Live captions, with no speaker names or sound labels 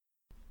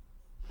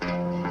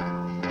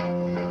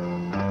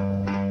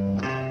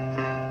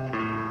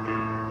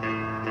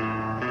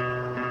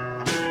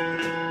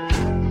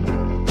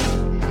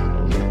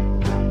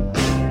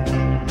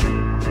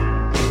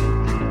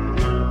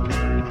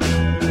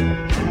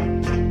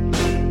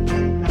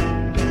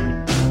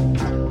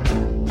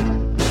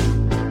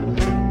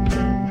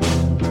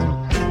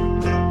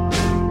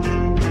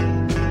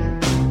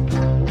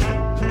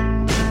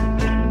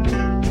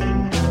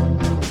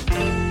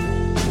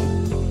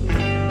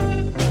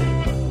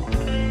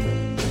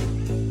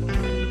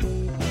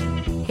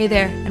Hey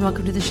there, and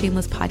welcome to the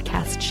Shameless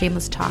Podcast,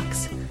 Shameless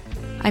Talks.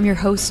 I'm your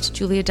host,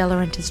 Julia De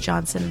Laurentiis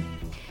Johnson.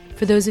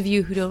 For those of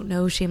you who don't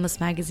know Shameless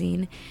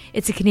Magazine,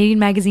 it's a Canadian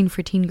magazine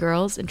for teen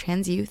girls and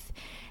trans youth,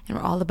 and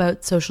we're all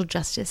about social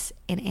justice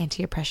and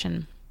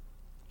anti-oppression.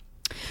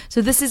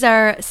 So this is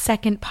our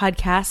second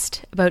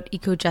podcast about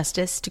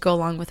eco-justice to go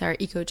along with our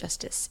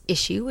eco-justice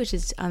issue, which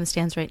is on the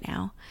stands right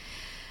now.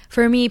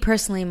 For me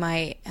personally,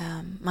 my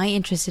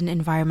interest in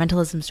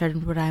environmentalism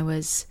started when I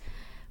was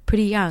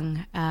pretty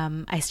young.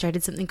 I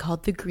started something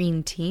called the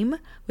Green Team,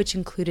 which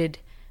included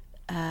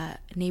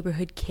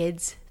neighborhood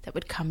kids that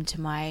would come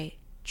to my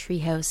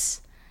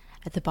treehouse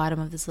at the bottom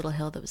of this little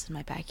hill that was in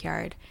my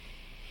backyard.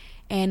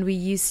 And we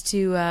used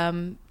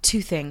to,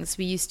 two things.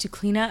 We used to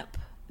clean up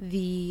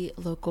the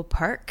local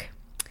park,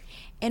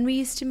 and we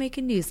used to make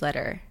a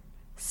newsletter.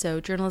 So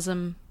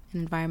journalism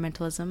and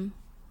environmentalism,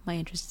 my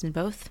interest in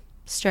both,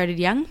 started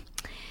young.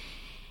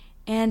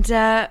 And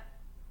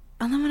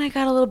then when I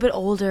got a little bit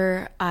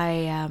older,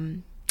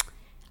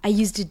 I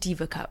used a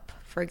Diva cup,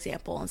 for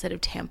example, instead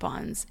of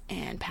tampons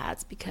and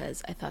pads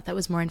because I thought that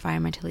was more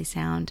environmentally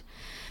sound.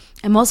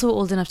 I'm also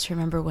old enough to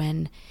remember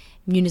when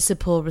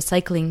municipal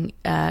recycling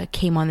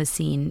came on the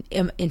scene,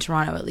 in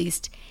Toronto at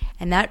least,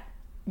 and that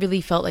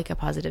really felt like a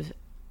positive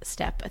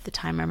step at the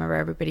time. I remember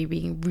everybody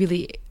being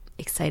really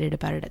excited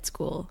about it at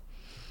school.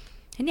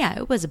 And yeah,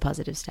 it was a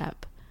positive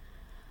step.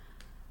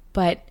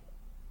 But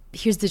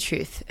here's the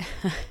truth.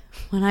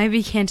 When I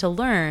began to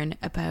learn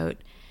about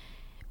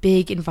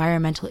big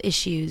environmental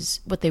issues,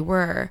 what they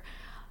were,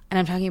 and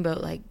I'm talking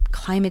about like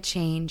climate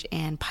change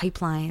and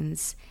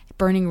pipelines,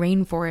 burning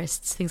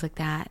rainforests, things like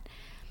that,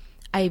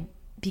 I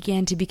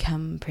began to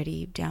become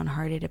pretty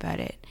downhearted about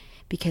it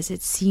because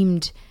it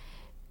seemed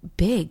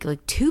big,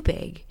 like too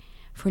big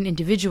for an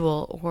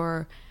individual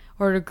or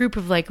a group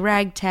of like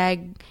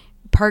ragtag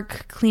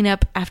park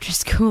cleanup after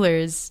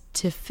schoolers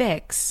to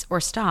fix or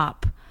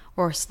stop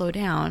or slow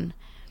down.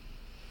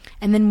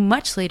 And then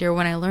much later,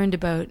 when I learned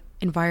about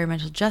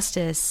environmental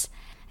justice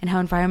and how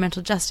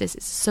environmental justice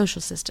is a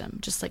social system,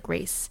 just like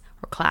race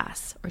or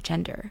class or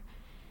gender.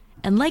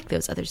 And like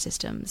those other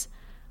systems,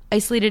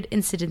 isolated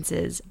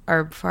incidences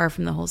are far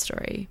from the whole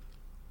story.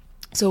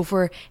 So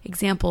for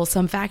example,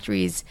 some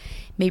factories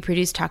may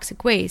produce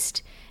toxic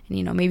waste,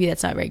 and maybe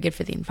that's not very good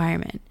for the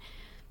environment.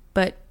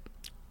 But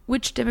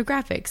which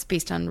demographics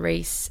based on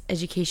race,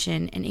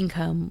 education, and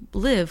income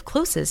live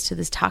closest to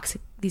these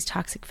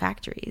toxic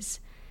factories?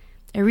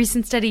 A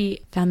recent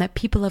study found that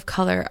people of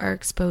color are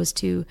exposed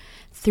to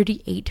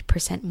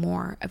 38%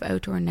 more of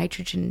outdoor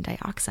nitrogen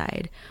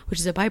dioxide, which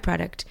is a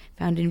byproduct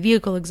found in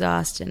vehicle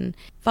exhaust and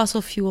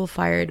fossil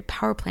fuel-fired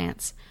power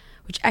plants,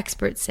 which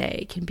experts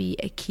say can be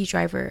a key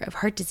driver of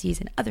heart disease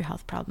and other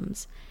health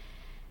problems.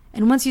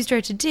 And once you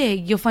start to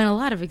dig, you'll find a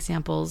lot of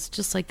examples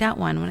just like that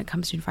one when it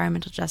comes to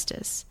environmental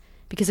justice,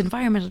 because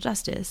environmental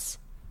justice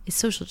is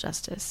social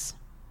justice.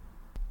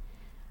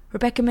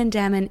 Rebecca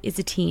Mandamin is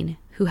a teen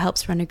who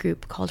helps run a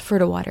group called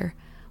FertiWater,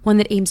 one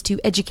that aims to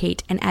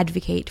educate and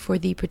advocate for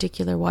the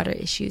particular water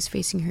issues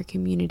facing her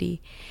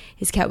community.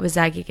 Is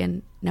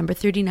Katwazagigan, number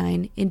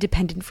 39,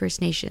 Independent First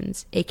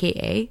Nations,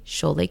 aka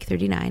Shoal Lake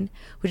 39,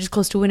 which is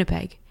close to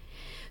Winnipeg.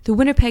 The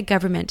Winnipeg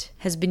government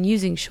has been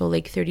using Shoal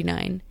Lake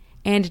 39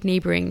 and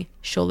neighboring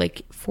Shoal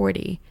Lake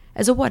 40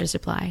 as a water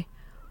supply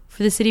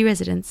for the city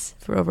residents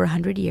for over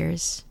 100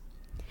 years.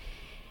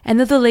 And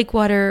though the lake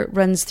water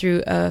runs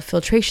through a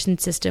filtration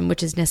system,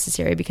 which is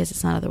necessary because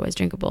it's not otherwise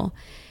drinkable,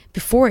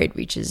 before it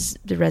reaches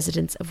the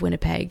residents of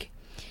Winnipeg,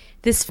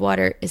 this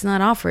water is not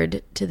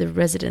offered to the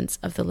residents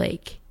of the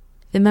lake,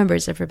 the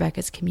members of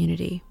Rebecca's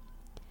community.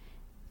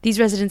 These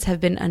residents have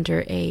been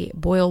under a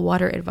boil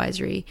water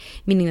advisory,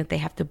 meaning that they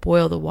have to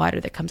boil the water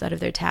that comes out of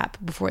their tap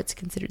before it's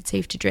considered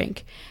safe to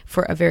drink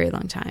for a very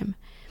long time.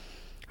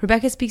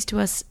 Rebecca speaks to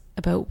us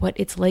about what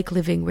it's like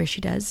living where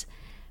she does,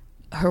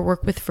 her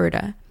work with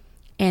FERTA,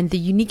 and the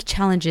unique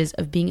challenges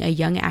of being a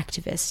young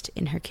activist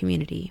in her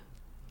community.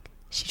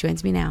 She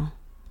joins me now.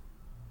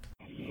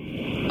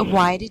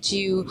 Why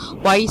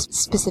are you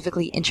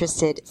specifically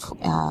interested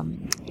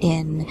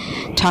in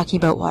talking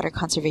about water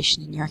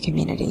conservation in your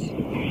community?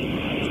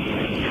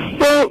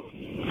 Well,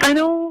 I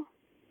know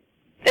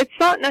it's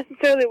not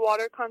necessarily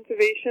water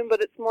conservation,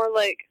 but it's more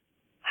like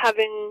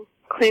having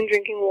clean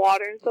drinking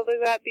water and stuff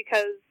like that,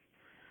 because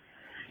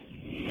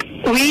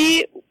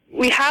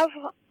we have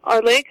our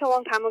lake a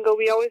long time ago.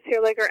 We always hear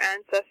like our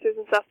ancestors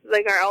and stuff,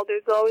 like our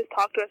elders, they'll always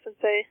talk to us and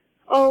say,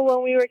 oh,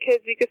 when we were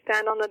kids, we could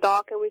stand on the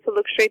dock and we could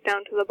look straight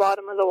down to the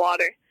bottom of the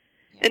water.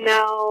 And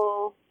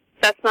now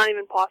that's not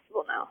even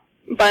possible now.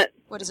 But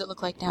what does it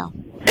look like now?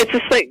 It's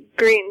just like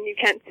green. You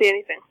can't see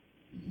anything.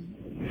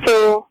 Mm-hmm.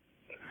 So,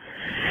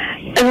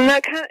 and then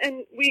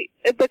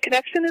the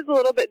connection is a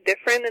little bit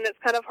different, and it's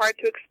kind of hard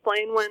to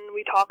explain when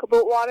we talk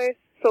about water.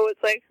 So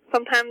it's like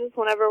sometimes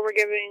whenever we're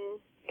giving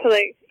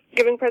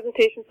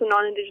presentations to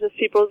non-Indigenous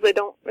peoples, they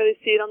don't really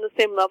see it on the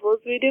same level as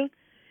we do.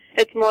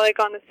 It's more like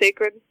on a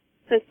sacred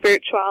and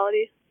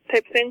spirituality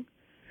type thing.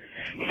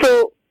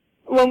 So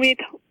when we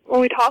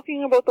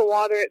talking about the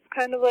water, it's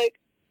kind of like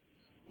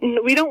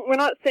we're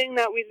not saying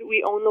that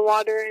we own the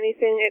water or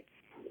anything. It's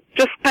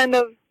just kind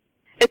of,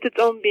 it's its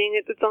own being,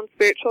 it's its own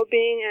spiritual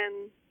being,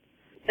 and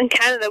in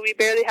Canada we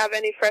barely have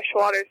any fresh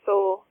water,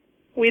 so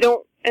we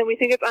think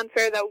it's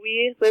unfair that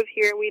we live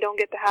here, we don't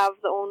get to have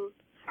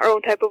our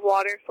own type of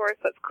water source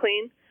that's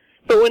clean,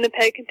 but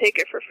Winnipeg can take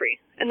it for free.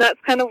 And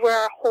that's kind of where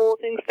our whole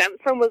thing stems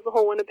from, was the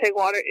whole Winnipeg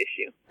water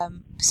issue.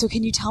 So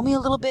can you tell me a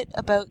little bit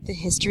about the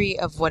history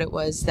of what it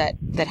was that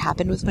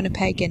happened with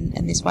Winnipeg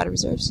and these water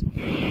reserves?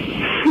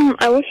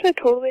 I wish I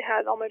totally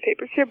had all my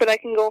papers here, but I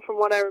can go from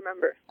what I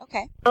remember.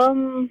 Okay.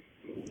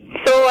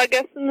 So I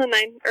guess in the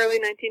early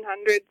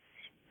 1900s,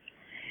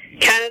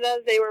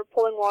 Canada, they were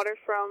pulling water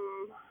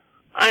from,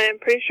 I am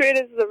pretty sure it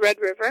is the Red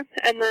River,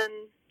 and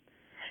then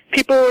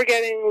people were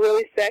getting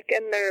really sick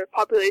and their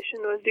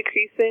population was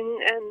decreasing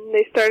and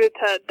they started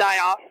to die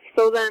off.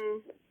 So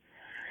then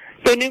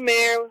the new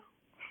mayor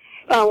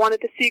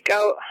wanted to seek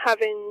out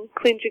having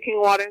clean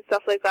drinking water and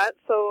stuff like that.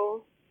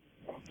 So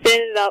they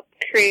ended up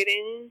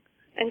creating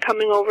and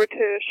coming over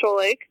to Shoal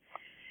Lake,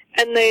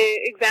 and they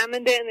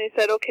examined it and they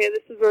said, okay,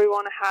 this is where we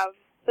want to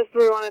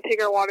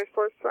take our water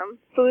source from.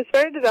 So they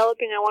started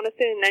developing, I want to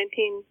say in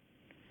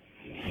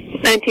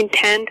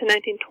 1910 to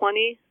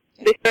 1920,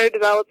 they started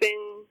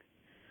developing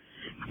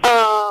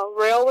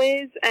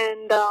railways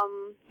and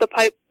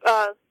the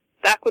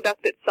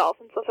aqueduct itself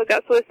and stuff like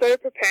that. So they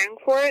started preparing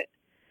for it.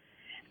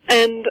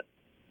 And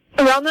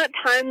around that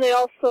time, they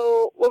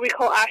also, what we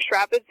call Ash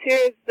Rapids here,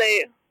 is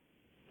they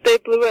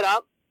blew it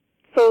up.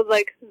 So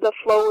like the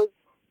flow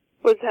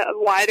was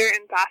wider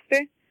and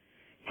faster,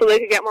 so they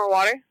could get more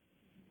water,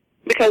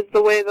 because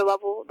the way the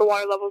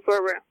water levels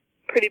were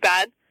pretty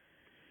bad.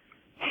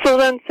 So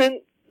then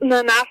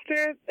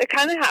after it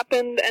kind of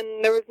happened,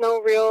 and there was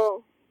no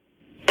real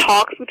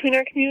talks between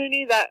our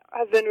community that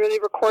have been really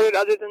recorded,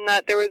 other than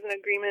that there was an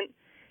agreement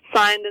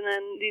signed and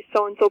then these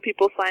so-and-so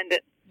people signed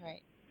it.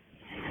 Right.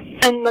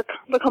 And the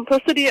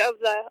complicity of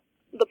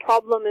the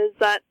problem is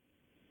that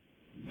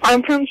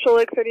I'm from Shoal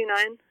Lake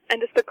 39,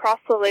 and just across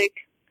the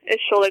lake is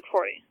Shoal Lake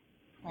 40.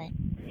 Right.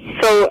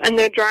 So, and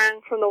they're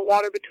drawing from the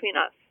water between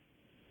us.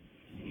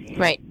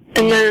 Right.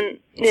 And then,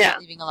 it's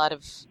leaving a lot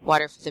of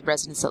water for the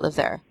residents that live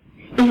there.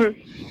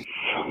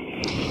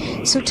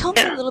 Mm-hmm. So tell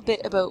me a little bit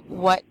about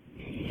what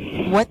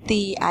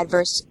the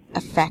adverse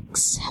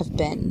effects have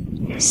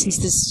been since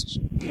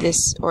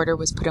this order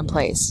was put in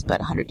place about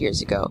 100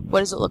 years ago.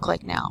 What does it look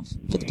like now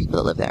for the people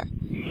that live there?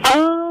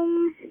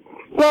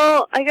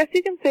 Well, I guess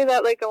you can say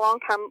that like a long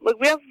time, like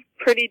we have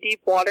pretty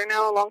deep water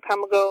now. A long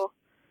time ago,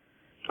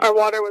 our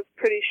water was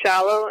pretty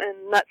shallow,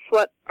 and that's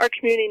what our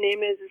community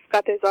name is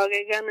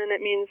Skatezagegan, and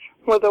it means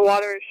where the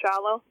water is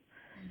shallow.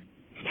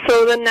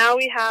 So then now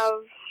we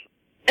have,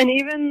 and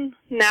even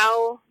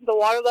now, the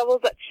water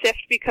levels that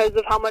shift because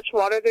of how much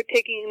water they're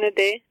taking in a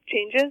day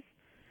changes.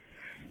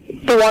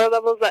 The water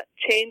levels that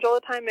change all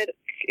the time, it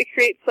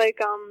creates like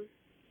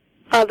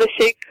the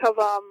shake of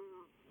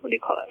what do you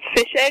call it?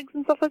 Fish eggs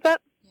and stuff like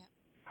that. Yeah.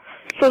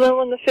 So then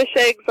when the fish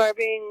eggs are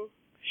being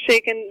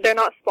shaken, they're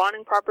not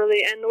spawning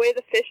properly, and the way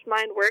the fish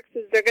mind works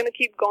is they're going to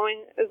keep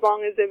going as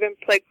long as they've been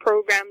like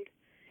programmed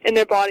in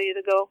their body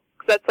to go,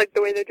 because that's like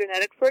the way their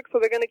genetics work. So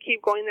they're going to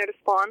keep going there to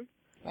spawn.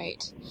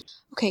 Right.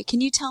 Okay,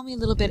 can you tell me a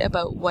little bit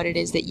about what it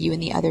is that you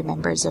and the other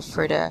members of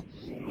FRDA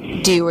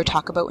do or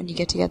talk about when you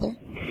get together?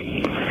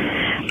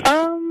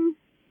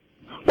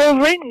 Well,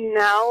 right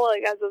now,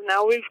 like as of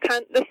now,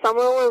 this summer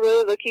we're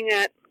really looking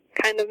at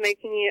kind of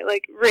making it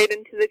like right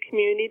into the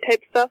community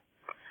type stuff.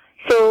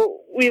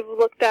 So we've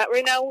looked at,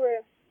 right now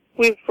we're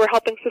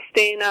helping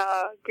sustain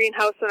a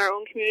greenhouse in our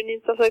own community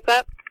and stuff like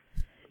that.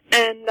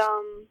 And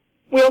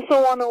we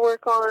also want to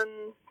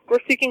we're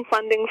seeking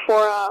funding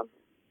for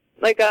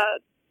like a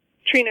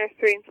tree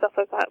nursery and stuff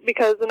like that,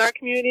 because in our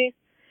community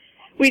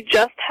we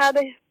just had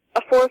a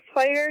forest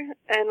fire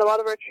and a lot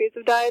of our trees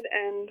have died,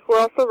 and we're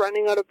also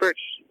running out of birch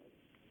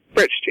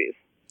trees.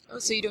 Oh,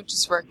 so you don't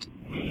just work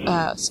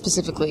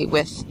specifically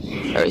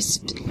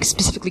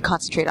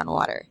concentrate on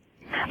water?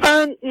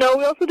 No,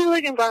 we also do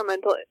like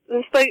environmental.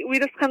 We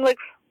just kind of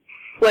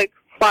like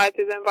fly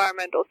through the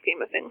environmental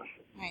scheme of things.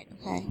 Right.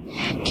 Okay.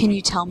 Can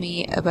you tell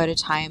me about a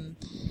time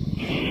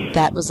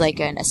that was like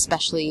an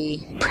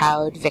especially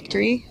proud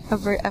victory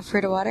of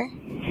FRDA Water?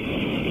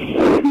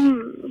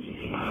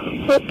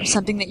 Or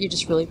something that you're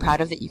just really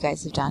proud of that you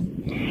guys have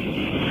done?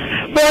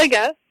 Well, I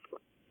guess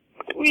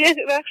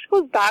it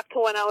actually goes back to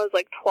when I was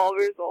like 12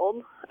 years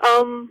old.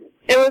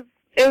 It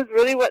was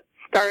really what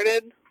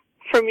started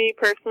for me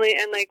personally,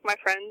 and like my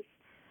friends,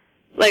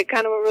 like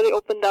kind of what really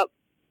opened up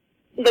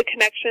the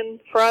connection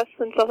for us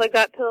and stuff like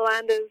that to the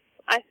land. Is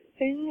I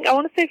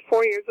want to say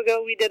 4 years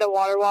ago we did a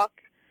water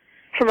walk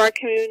from our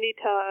community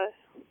to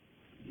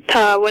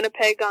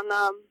Winnipeg on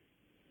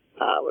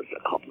what's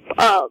it called?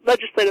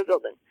 Legislative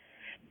Building.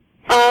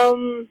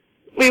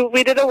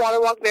 We did a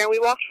water walk there, and we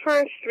walked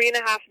for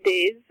 3.5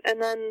 days,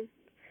 and then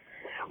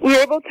we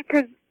were able to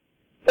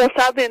well,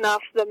 sadly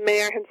enough, the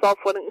mayor himself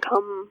wouldn't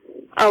come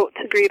out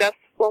to greet us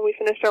when we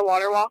finished our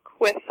water walk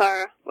with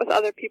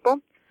other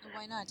people.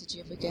 Why not? Did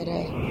you ever get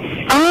a...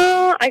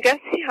 I guess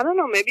I don't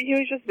know, maybe he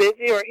was just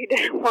busy or he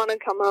didn't want to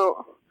come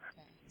out.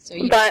 Okay. So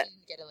you didn't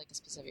get a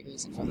specific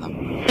reason from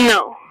them?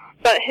 No.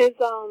 But his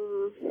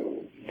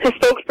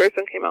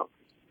spokesperson came out.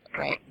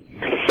 Right.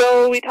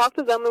 So we talked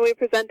to them and we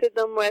presented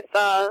them with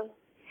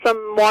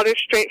some water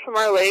straight from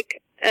our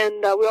lake,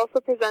 and we also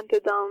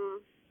presented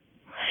them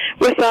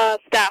with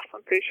staff,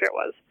 I'm pretty sure it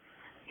was.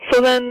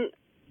 So then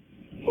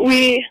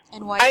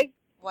And why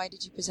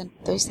did you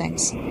present those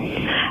things?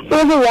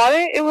 Well, the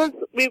water,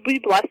 we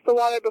blessed the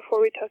water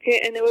before we took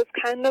it, and it was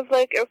kind of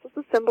like, it was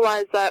supposed to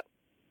symbolize that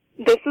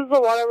this is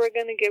the water we're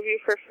going to give you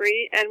for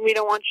free, and we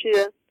don't want you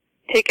to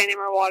take any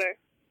more water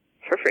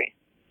for free.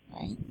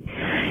 Right.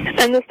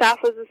 And the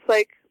staff was just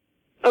like,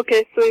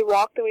 okay, so we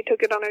walked and we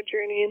took it on our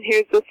journey, and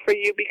here's this for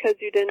you because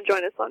you didn't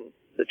join us on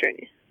the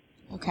journey.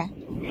 Okay.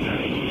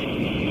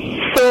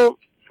 So,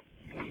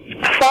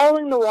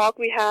 following the walk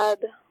we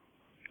had,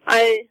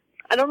 I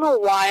don't know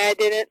why I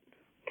did it.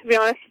 To be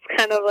honest, it's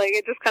kind of like,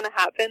 it just kind of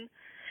happened.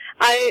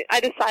 I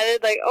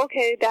decided, like,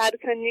 okay, Dad,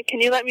 can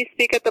you let me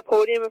speak at the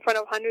podium in front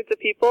of hundreds of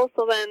people?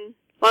 So then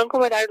my uncle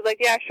and my dad were like,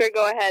 yeah, sure,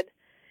 go ahead.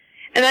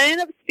 And I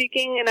ended up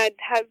speaking, and I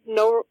had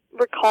no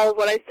recall of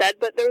what I said,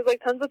 but there was,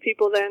 like, tons of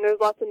people there, and there was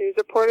lots of news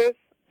reporters.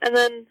 And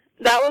then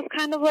that was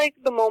kind of, like,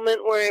 the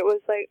moment where it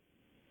was like,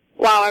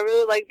 wow, I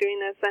really like doing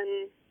this,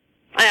 and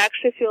I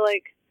actually feel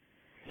like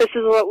this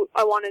is what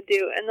I want to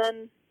do. And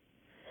then...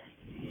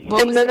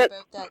 What was it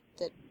about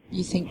that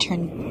you think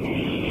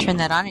turned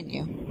that on in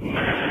you?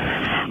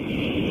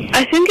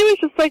 I think it was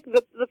just, like,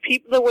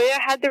 the way I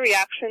had the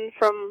reaction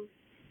from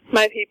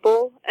my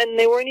people, and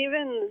they weren't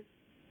even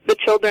the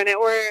children, it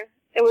was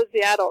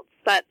the adults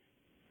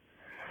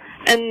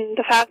and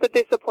the fact that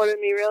they supported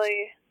me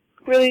really,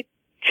 really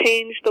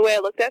changed the way I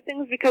looked at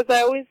things, because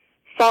I always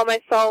saw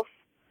myself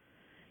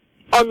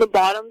on the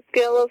bottom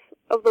scale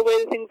of the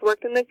way that things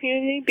worked in the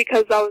community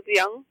because I was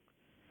young.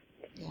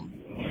 Yeah.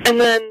 And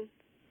then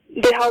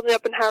they held me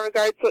up in high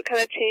regard, so it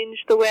kind of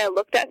changed the way I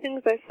looked at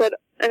things. I said,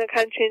 and it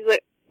kind of changed,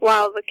 like,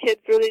 wow, the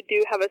kids really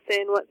do have a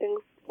say in what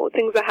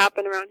things that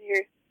happen around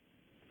here.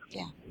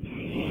 Yeah.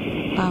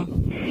 Wow.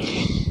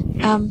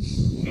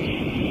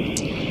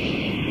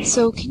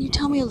 So can you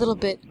tell me a little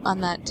bit on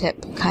that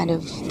tip, kind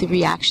of the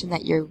reaction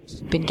that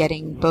you've been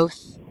getting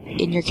both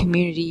in your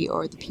community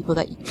or the people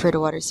that Fer de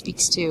Water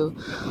speaks to?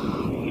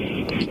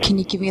 Can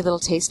you give me a little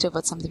taste of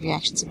what some of the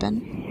reactions have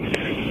been?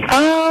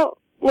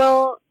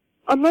 Well,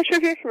 I'm not sure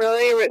if you're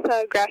familiar with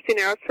Grassy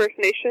Narrows First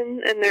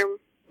Nation and their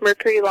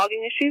mercury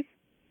logging issues.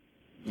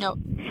 No.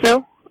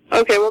 No?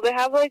 Okay, well, they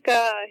have, like,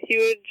 a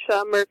huge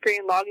mercury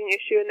and logging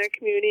issue in their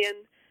community,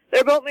 and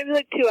they're about maybe,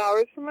 like, 2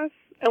 hours from us,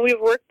 and we've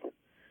worked...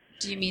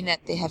 Do you mean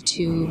that they have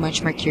too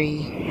much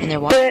mercury in their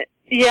water?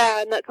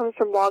 Yeah, and that comes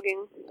from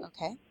logging.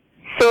 Okay.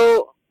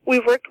 So,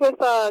 we've worked with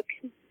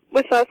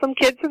some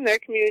kids from their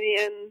community,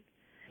 and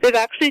they've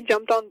actually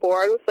jumped on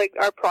board with, like,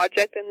 our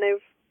project, and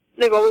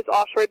they've always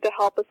offered to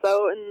help us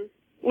out, and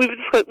we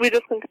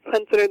just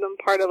consider them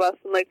part of us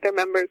and, like, their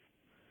members.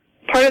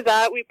 Part of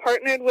that, we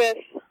partnered with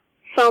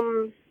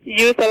some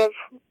youth that have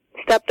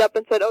stepped up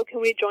and said, oh, can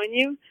we join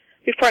you?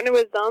 We've partnered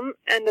with them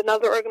and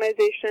another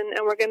organization,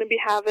 and we're going to be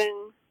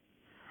having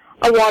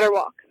a water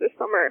walk this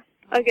summer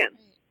again.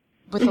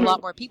 With a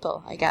lot more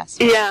people, I guess.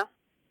 Right? Yeah,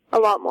 a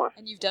lot more.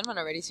 And you've done one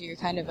already, so you're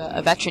kind of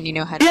a veteran. You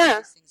know how to make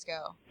these things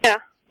go.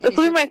 Yeah. This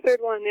will be my third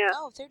one, yeah.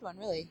 Oh, third one,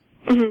 really?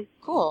 Mm-hmm.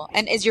 Cool.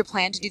 And is your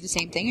plan to do the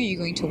same thing? Are you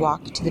going to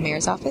walk to the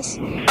mayor's office?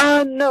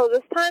 No,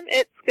 this time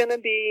it's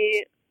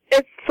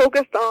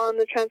focused on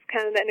the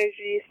Trans-Canada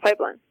Energy East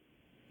pipeline.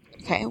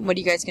 Okay, what are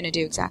you guys going to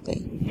do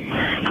exactly?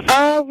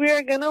 We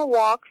are going to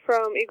walk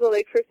from Eagle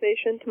Lake First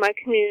Nation to my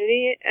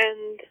community,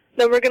 and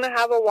then we're going to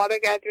have a water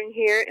gathering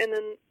here, and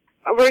then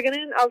I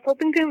was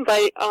hoping to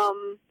invite a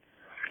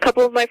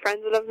couple of my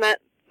friends that I've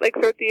met, like,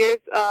 throughout the years.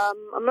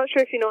 I'm not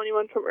sure if you know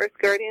anyone from Earth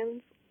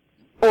Guardians,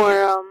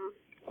 or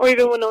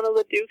even Winona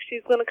LeDuc.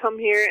 She's going to come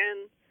here,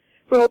 and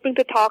we're hoping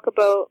to talk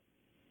about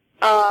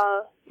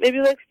maybe,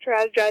 like,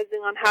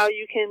 strategizing on how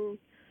you can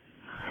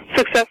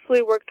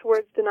successfully work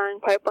towards denying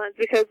pipelines,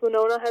 because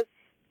Winona has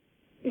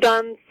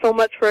done so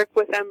much work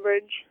with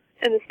Enbridge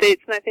in the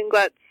States, and I think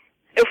that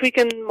if we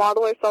can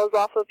model ourselves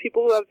off of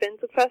people who have been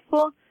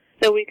successful,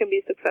 then we can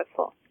be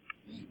successful.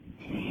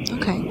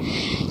 Okay.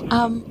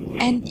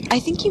 And I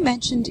think you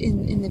mentioned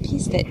in the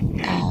piece that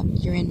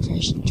you're in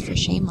for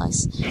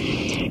Shameless,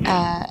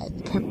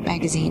 the print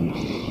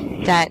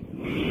magazine, that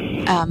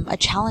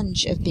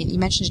you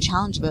mentioned a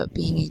challenge about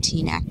being a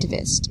teen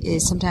activist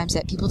is sometimes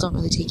that people don't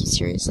really take you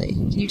seriously.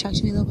 Can you talk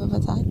to me a little bit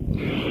about that?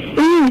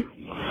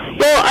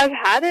 Well, I've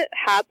had it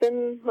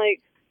happen,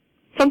 like,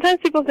 sometimes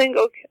people think,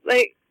 okay,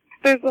 like,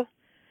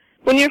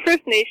 when you're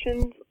First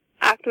Nations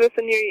activist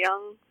and you're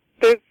young,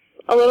 there's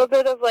a little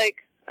bit of, like,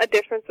 a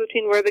difference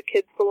between where the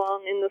kids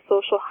belong in the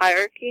social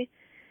hierarchy.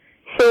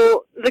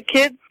 So the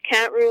kids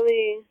can't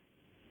really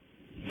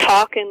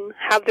talk and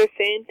have their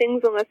say in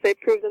things unless they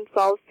prove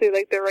themselves through,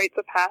 like, their rites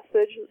of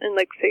passage and,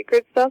 like,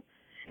 sacred stuff.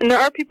 And there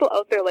are people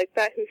out there like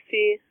that who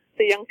see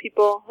the young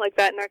people like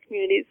that in our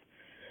communities.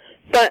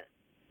 But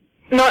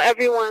not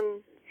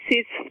everyone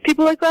sees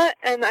people like that,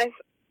 and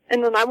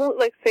then I won't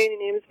like say any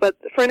names, but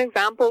for an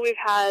example, we've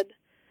had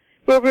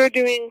where we were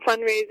doing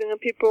fundraising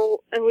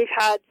and we've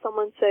had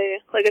someone say,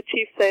 like a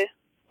chief say,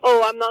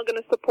 "Oh, I'm not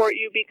going to support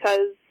you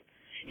because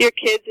you're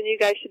kids and you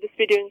guys should just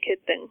be doing kid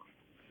things."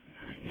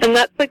 And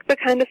that's like the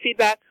kind of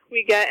feedback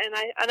we get, and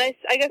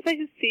I guess I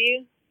just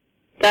see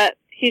that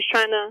he's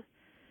trying to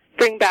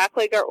bring back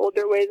like our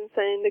older ways and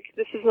saying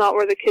this is not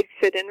where the kids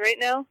fit in right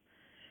now.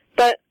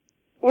 But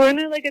we're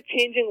in like a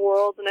changing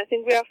world, and I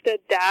think we have to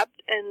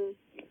adapt. And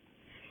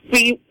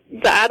the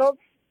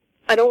adults,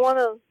 I don't want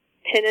to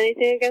pin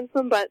anything against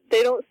them, but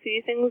they don't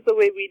see things the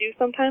way we do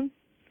sometimes.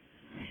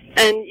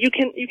 And you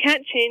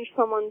can't change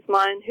someone's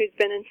mind who's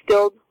been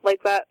instilled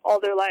like that all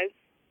their lives.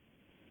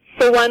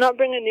 So why not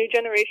bring a new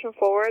generation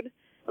forward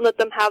and let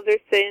them have their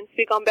say and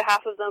speak on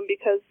behalf of them,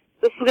 because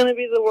this is going to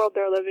be the world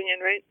they're living in,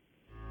 right?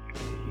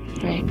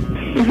 Right.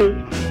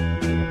 Mm-hmm.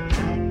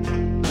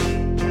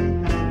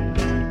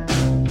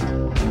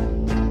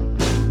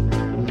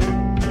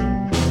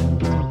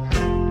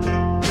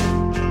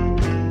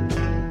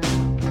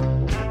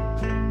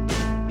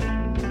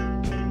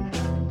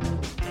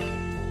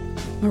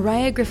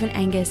 Mariah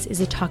Griffin-Angus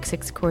is a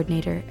toxics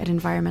coordinator at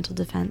Environmental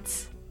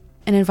Defense,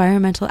 an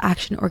environmental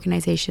action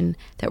organization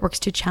that works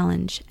to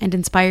challenge and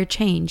inspire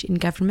change in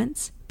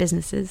governments,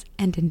 businesses,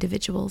 and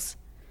individuals.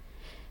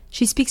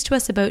 She speaks to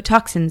us about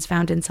toxins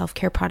found in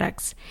self-care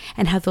products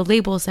and how the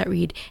labels that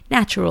read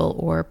natural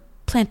or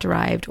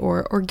plant-derived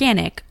or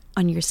organic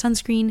on your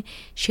sunscreen,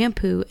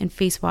 shampoo, and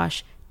face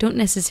wash don't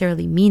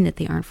necessarily mean that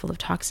they aren't full of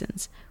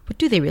toxins. What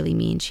do they really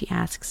mean, she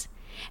asks.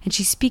 And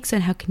she speaks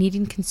on how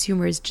Canadian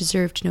consumers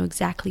deserve to know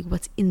exactly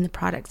what's in the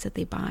products that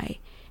they buy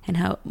and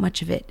how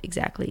much of it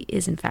exactly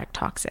is in fact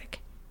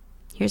toxic.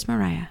 Here's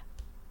Mariah.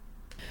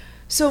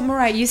 So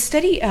Mariah, you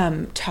study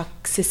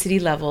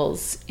toxicity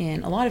levels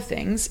in a lot of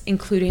things,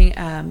 including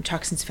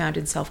toxins found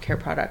in self-care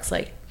products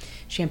like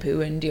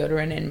shampoo and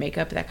deodorant and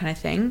makeup, that kind of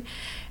thing.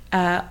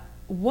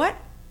 What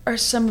are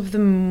some of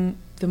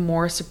the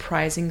more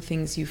surprising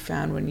things you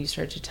found when you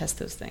started to test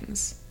those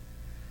things?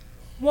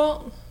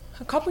 Well,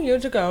 a couple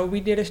years ago, we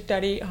did a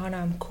study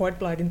on cord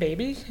blood in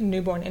babies,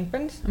 newborn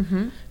infants,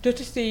 just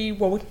to see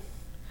what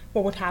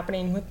was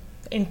happening with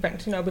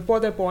infants. You know, before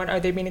they're born, are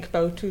they being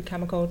exposed to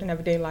chemicals in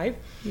everyday life?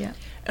 Yeah.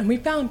 And we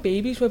found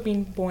babies were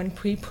being born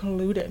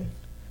pre-polluted.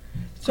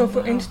 So,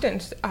 for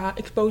instance,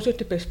 exposure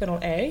to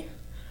bisphenol A,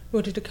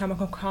 which is a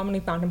chemical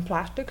commonly found in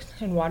plastics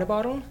and water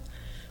bottles.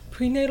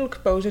 Prenatal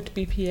exposure to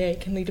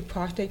BPA can lead to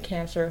prostate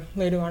cancer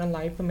later on in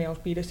life for male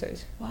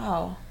fetuses.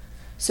 Wow.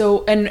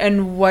 So,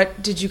 and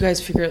what did you guys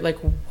figure out, like,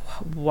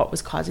 what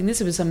was causing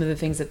this? It was some of the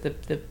things that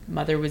the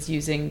mother was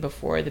using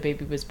before the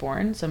baby was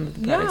born? Some of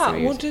the products they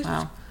were using?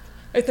 Wow.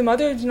 If the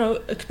mother is,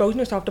 exposing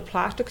herself to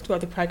plastics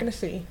throughout the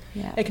pregnancy,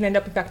 it can end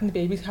up affecting the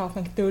baby's health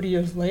like 30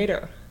 years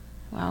later.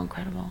 Wow,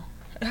 incredible.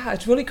 Yeah,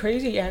 it's really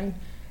crazy, and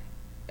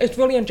it's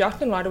really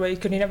unjust in a lot of ways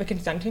because you're never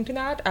consenting to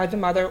that as the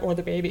mother or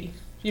the baby.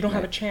 You don't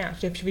have a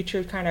chance. Your future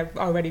is kind of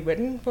already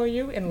written for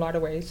you in a lot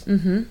of ways.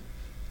 Mm-hmm.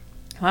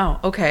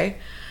 Wow, okay.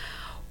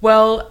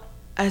 Well,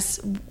 as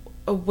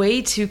a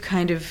way to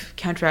kind of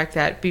counteract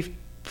that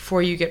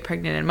before you get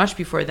pregnant and much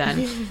before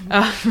then,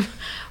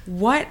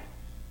 what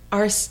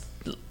are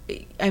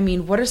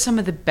some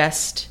of the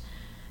best,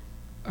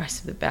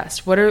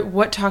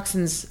 what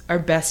toxins are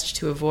best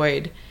to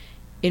avoid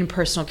in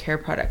personal care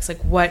products? Like,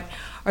 what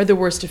are the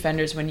worst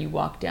offenders when you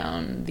walk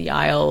down the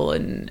aisle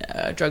in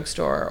a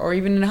drugstore or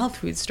even in a health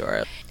food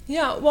store?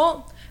 Yeah,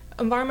 well,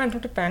 Environmental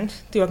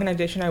Defense, the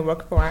organization I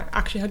work for,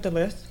 actually has a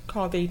list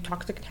called the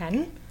Toxic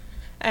 10.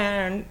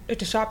 And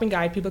it's a shopping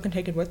guide. People can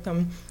take it with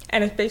them.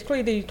 And it's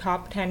basically the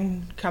top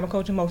 10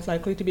 chemicals you're most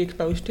likely to be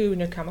exposed to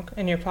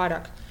in your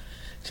product.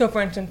 So,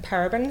 for instance,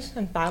 parabens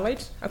and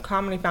phthalates are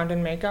commonly found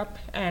in makeup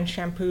and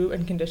shampoo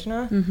and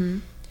conditioner. Mm-hmm.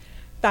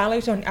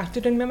 Phthalates are an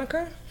estrogen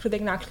mimicker, so they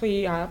can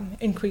actually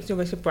increase the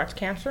risk of breast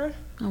cancer.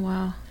 Oh,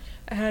 wow.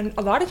 And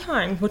a lot of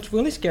times, what's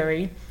really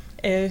scary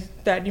is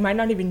that you might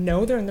not even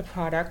know they're in the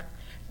product,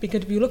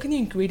 because if you look at the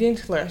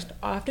ingredients list,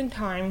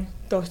 oftentimes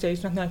they'll say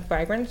something like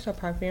fragrance or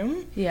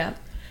perfume. Yeah.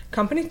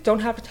 Companies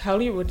don't have to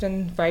tell you what's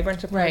in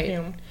fragrance or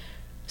perfume. Right.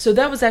 So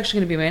that was actually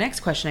going to be my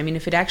next question. I mean,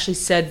 if it actually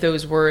said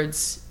those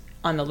words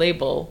on the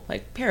label,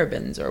 like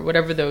parabens or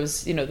whatever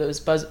those,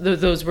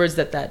 those words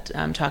that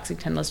Toxic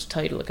 10 list will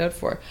tell you to look out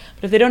for.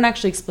 But if they don't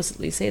actually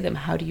explicitly say them,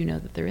 how do you know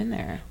that they're in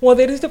there? Well,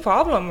 that is the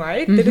problem,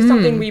 right? Mm-hmm. That is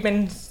something we've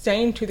been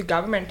saying to the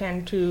government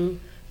and to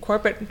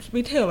corporate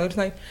retailers.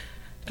 Like,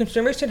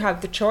 consumers should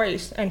have the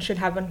choice and should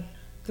have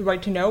the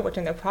right to know what's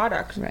in their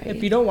products. Right.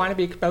 If you don't want to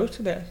be exposed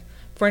to this.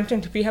 For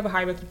instance, if you have a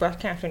high risk of breast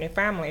cancer in your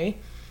family,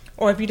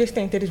 or if you just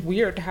think that it's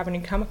weird to have any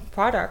chemical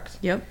products,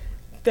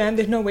 then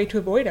there's no way to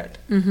avoid it.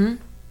 Mm-hmm.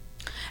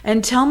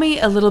 And tell me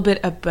a little bit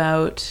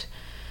about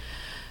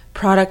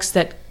products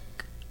that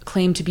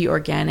claim to be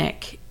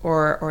organic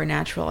or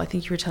natural. I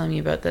think you were telling me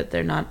about that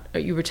they're not.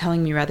 You were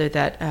telling me rather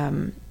that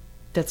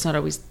that's not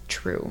always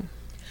true.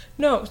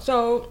 No.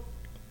 So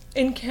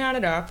in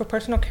Canada, for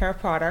personal care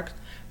products,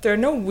 there are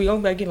no real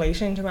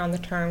regulations around the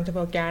terms of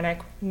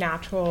organic,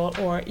 natural,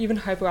 or even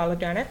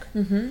hypoallergenic.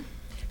 Mm-hmm.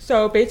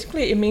 So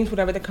basically, it means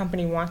whatever the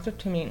company wants it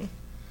to mean.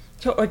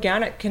 So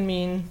organic can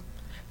mean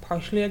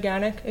partially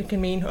organic.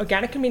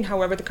 Organic can mean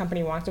however the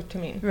company wants it to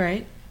mean.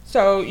 Right.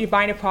 So you're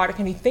buying a product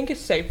and you think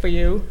it's safe for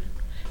you,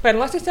 but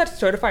unless it says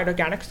certified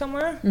organic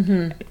somewhere,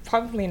 it's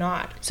probably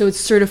not. So it's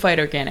certified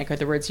organic are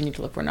the words you need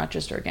to look for, not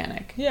just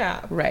organic.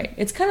 Yeah. Right.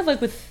 It's kind of like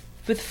with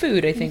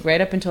food, I think, right?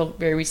 Up until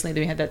very recently,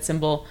 we had that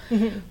symbol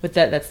with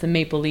that's the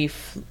maple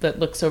leaf that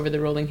looks over the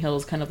rolling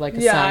hills, kind of like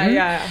a sun.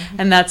 Yeah.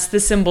 And that's the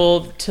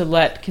symbol to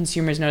let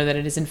consumers know that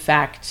it is, in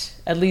fact,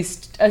 at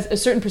least a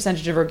certain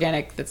percentage of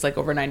organic that's like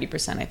over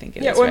 90%, I think it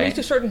is, Yeah, or at right? least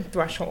a certain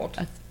threshold.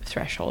 A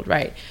threshold,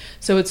 right.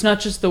 So it's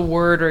not just the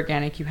word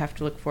organic you have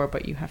to look for,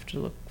 but you have to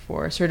look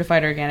for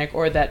certified organic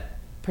or that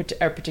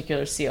a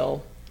particular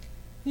seal.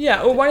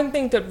 Yeah, well, one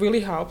thing that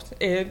really helps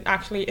is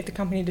actually if the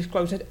company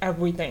discloses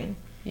everything.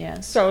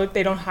 Yes. So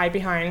they don't hide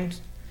behind,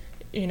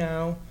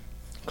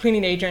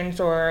 cleaning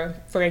agents or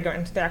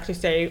fragrance. They actually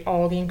say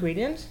all the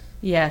ingredients.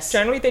 Yes.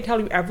 Generally, they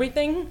tell you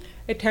everything.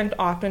 It tends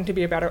often to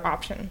be a better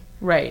option.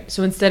 Right.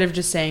 So instead of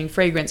just saying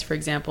fragrance, for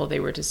example, they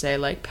were to say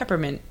like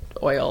peppermint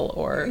oil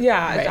or...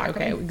 Yeah, right,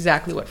 exactly. Okay,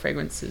 exactly what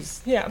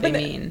fragrances Yeah, they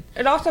but mean.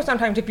 And also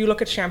sometimes if you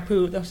look at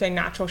shampoo, they'll say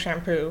natural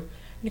shampoo.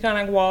 You're kind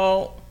of like,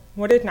 well,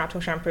 what is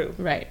natural shampoo?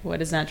 Right.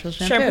 What is natural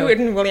shampoo? Shampoo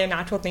isn't really a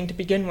natural thing to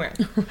begin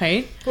with.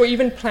 Right. Or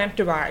even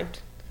plant-derived.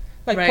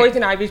 Like Right.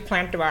 poison ivy is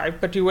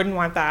plant-derived, but you wouldn't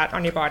want that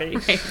on your body.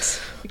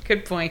 Right.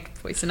 Good point.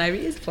 Poison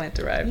ivy is plant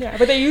derived. Yeah,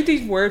 but they use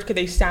these words because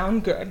they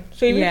sound good.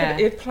 So even Yeah. if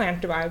it is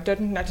plant-derived,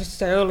 doesn't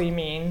necessarily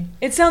mean...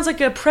 It sounds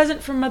like a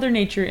present from Mother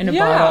Nature in a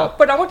Yeah, bottle.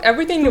 but almost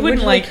everything Who wouldn't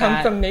originally like comes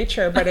that? from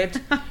nature, but it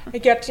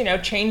gets,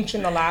 changed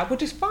in the lab,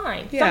 which is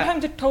fine. Yeah.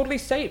 Sometimes it's totally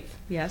safe.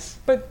 Yes.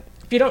 But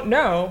if you don't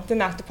know, then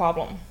that's the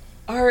problem.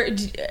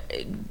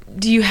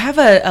 Do you have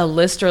a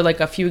list or like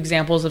a few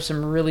examples of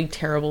some really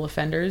terrible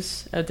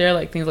offenders out there,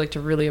 like things like to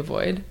really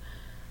avoid?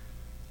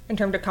 In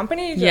terms of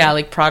companies? Yeah,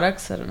 like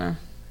products. I don't know.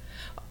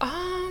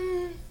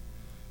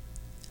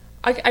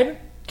 I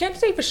can't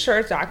say for sure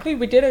exactly.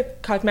 We did a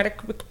cosmetic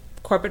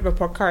corporate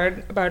report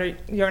card about a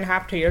year and a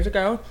half, 2 years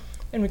ago,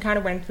 and we kind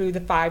of went through the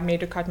 5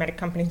 major cosmetic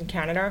companies in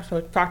Canada. So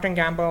it's Procter &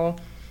 Gamble,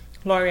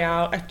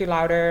 L'Oreal, Estee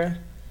Lauder,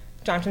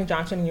 Johnson &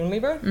 Johnson, and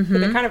Unilever. So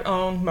they kind of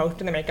own most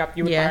of the makeup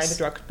you would buy at the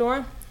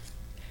drugstore.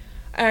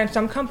 And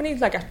some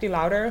companies, like Estee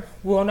Lauder,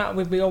 will not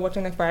reveal what's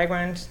in the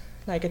fragrance.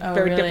 Like, it's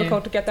very really?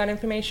 difficult to get that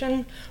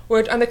information.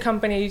 Whereas other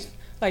companies,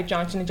 like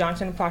Johnson &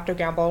 Johnson and Procter &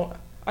 Gamble,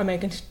 are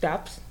making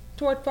steps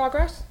towards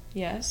progress.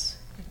 Yes.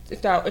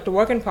 It's a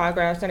work in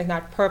progress, and it's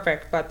not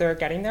perfect, but they're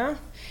getting there.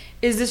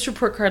 Is this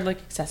report card like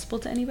accessible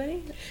to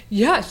anybody?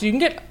 Yes, you can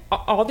get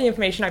all the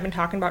information I've been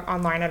talking about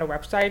online at our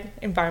website,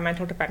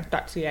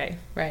 environmentaldefense.ca.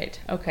 Right.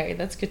 Okay,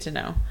 that's good to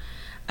know.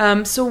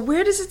 So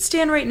where does it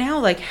stand right now?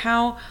 Like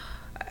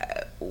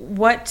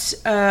what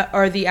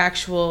are the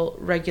actual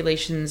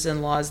regulations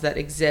and laws that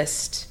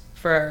exist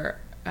for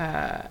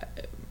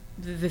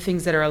the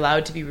things that are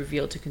allowed to be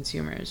revealed to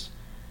consumers?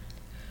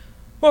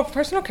 Well, for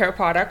personal care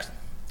products,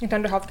 it's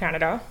under Health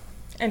Canada,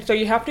 and so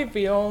you have to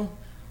reveal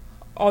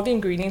all the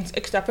ingredients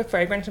except for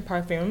fragrance and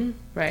perfume.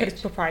 Right. Because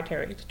it's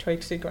proprietary, it's a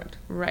trade secret.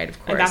 Right, of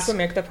course. And that's what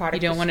makes the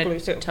product You don't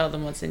exclusive. want to tell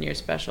them what's in your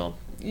special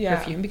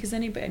perfume because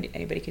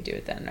anybody could do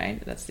it then,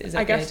 right? Is that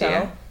I guess the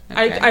idea? so.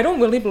 Okay. I don't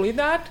really believe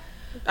that.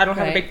 I don't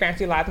have a Right. big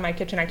fancy lab in my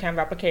kitchen. I can't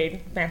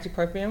replicate fancy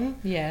perfume.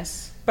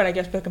 Yes. But I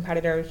guess for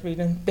competitors'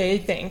 reasons, they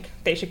think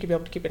they should be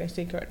able to keep it a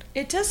secret.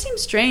 It does seem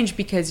strange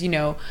because,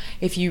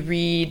 if you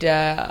read,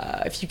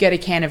 if you get a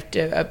can of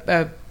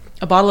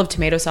a bottle of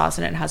tomato sauce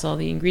and it has all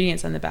the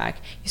ingredients on the back,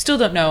 you still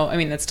don't know. I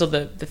mean, that's still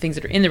the things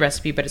that are in the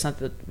recipe, but it's not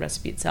the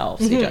recipe itself.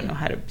 So you still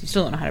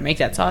don't know how to make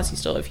that sauce. You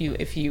still, if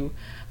you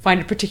find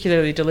it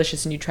particularly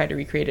delicious and you try to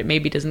recreate it,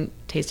 maybe it doesn't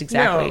taste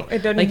exactly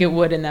like it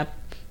would in that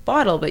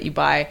bottle that you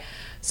buy.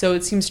 So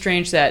it seems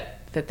strange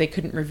that they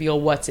couldn't reveal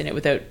what's in it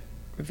without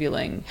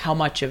revealing how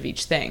much of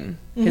each thing,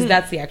 because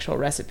that's the actual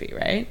recipe,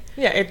 right?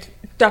 Yeah, it's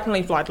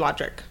definitely flawed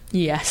logic.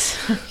 Yes.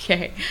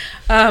 Okay.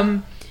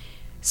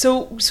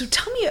 So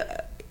tell me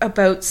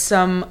about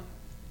some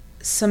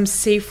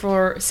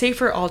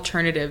safer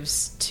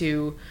alternatives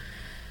to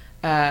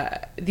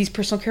these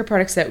personal care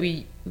products that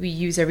we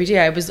use every day.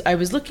 I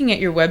was looking at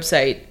your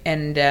website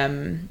and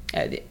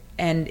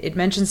it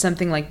mentions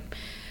something like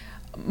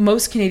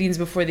most Canadians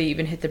before they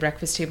even hit the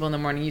breakfast table in the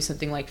morning use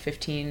something like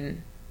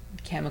 15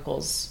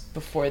 chemicals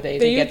before they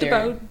get used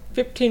their about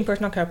 15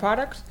 personal care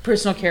products.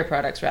 Personal care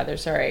products, rather.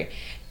 Sorry.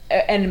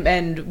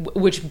 And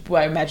which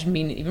I imagine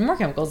mean even more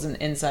chemicals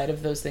inside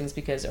of those things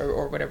because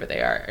or whatever they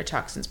are, or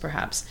toxins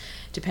perhaps,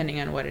 depending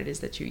on what it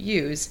is that you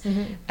use.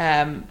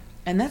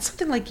 And that's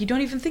something like you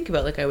don't even think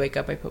about. Like I wake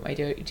up, I put my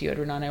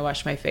deodorant on, I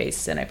wash my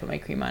face, and I put my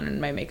cream on and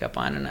my makeup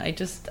on, and I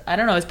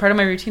don't know, it's part of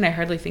my routine. I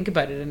hardly think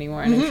about it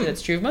anymore, and I'm sure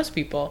that's true of most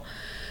people.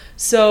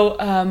 So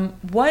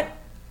what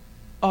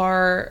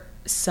are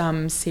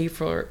some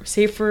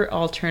safer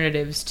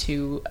alternatives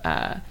to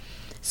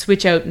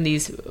switch out in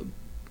these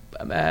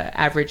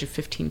average of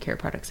 15 care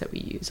products that we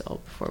use all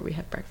before we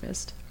have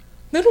breakfast?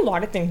 There's a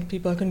lot of things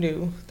people can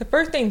do. The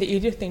first thing, the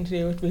easiest thing to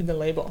do is read the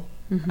label.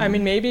 I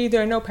mean, maybe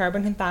there are no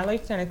parabens and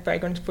phthalates and it's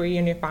fragrance free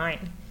and you're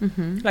fine.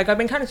 Like, I've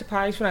been kind of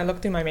surprised when I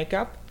look through my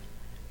makeup.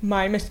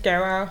 My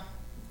mascara,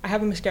 I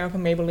have a mascara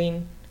from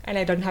Maybelline and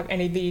it doesn't have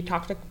any of the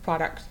toxic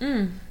products.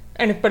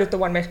 But it's the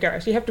one mascara,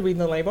 so you have to read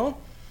the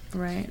label.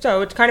 Right.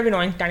 So it's kind of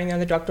annoying standing there in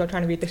the drugstore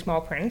trying to read the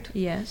small print.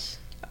 Yes.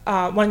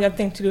 One of the other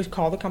things to do is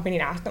call the company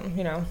and ask them,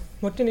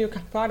 what's the new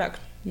product?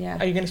 Yeah.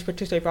 Are you going to switch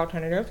to safer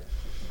alternatives?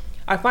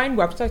 I find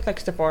websites like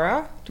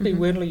Sephora to be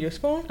weirdly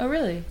useful. Oh,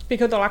 really?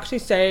 Because they'll actually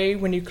say,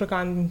 when you click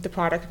on the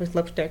product with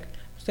lipstick,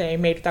 say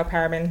made without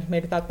parabens,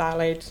 made without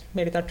phthalates,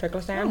 made without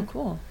triclosan. Oh,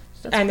 cool.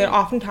 And then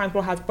oftentimes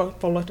will have a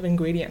full list of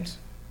ingredients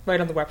right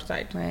on the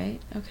website. Right.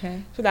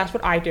 Okay. So that's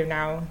what I do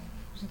now.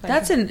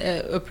 That's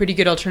a pretty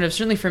good alternative,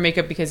 certainly for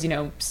makeup, because,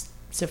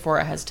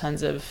 Sephora has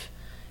tons of,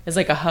 it's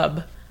like a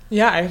hub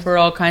for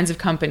all kinds of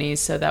companies,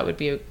 so that would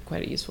be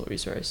quite a useful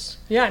resource.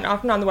 Yeah, and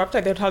often on the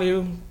website they'll tell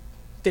you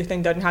this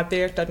thing doesn't have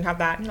this, doesn't have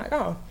that, and you're like,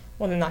 oh,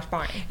 well then that's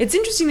fine. It's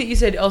interesting that you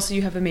said also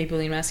you have a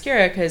Maybelline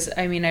mascara, because,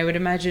 I mean, I would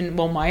imagine,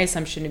 well, my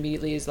assumption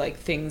immediately is like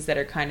things that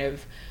are kind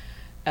of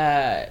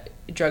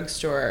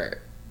drugstore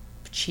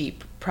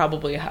cheap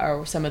probably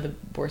are some of the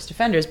worst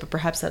offenders, but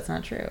perhaps that's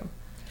not true.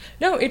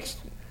 No,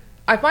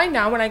 I find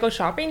now when I go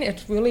shopping,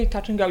 it's really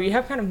touch and go. You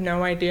have kind of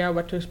no idea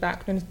what to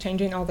expect, and it's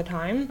changing all the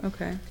time.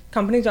 Okay.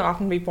 Companies are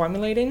often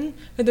reformulating,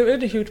 but there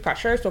is a huge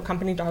pressure, so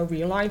companies are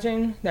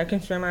realizing that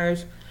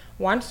consumers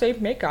want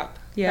safe makeup.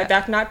 Yeah. But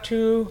that's not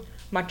too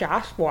much to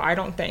ask for, I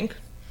don't think.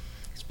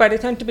 But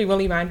it tends to be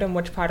really random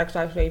which products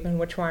are safe and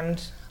which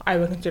ones I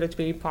would consider to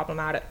be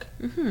problematic.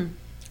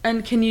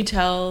 And can you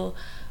tell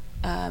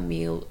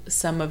me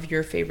some of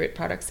your favorite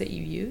products that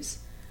you use?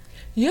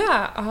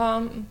 Yeah,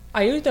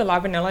 I use the La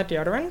Vanilla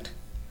deodorant.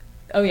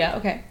 Oh, yeah,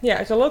 okay. Yeah,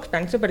 it's a little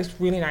expensive, but it's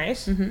really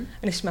nice. And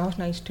it smells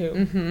nice,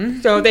 too.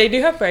 So they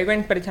do have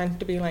fragrance, but it tends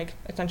to be like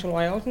essential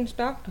oils and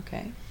stuff.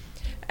 Okay.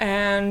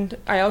 And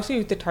I also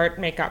use the Tarte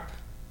makeup.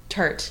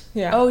 Tarte.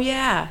 Yeah. Oh,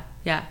 yeah.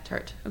 Yeah,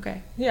 Tarte.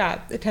 Okay.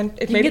 Yeah, You can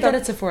get that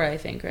at Sephora, I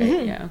think, right?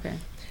 Yeah, okay.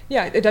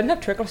 Yeah, it doesn't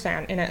have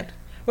triclosan in it,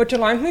 which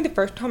alarmed me the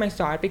first time I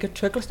saw it, because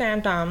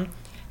triclosan's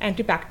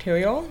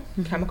antibacterial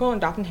chemical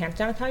and often hand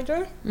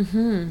sanitizer.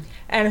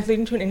 And it's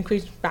leading to an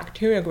increased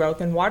bacteria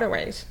growth in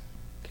waterways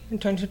in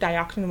terms of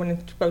dioxin when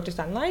it's exposed to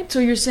sunlight. So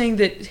you're saying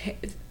that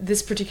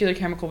this particular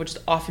chemical, which is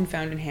often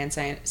found in hand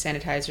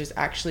sanitizers,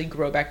 actually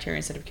grow bacteria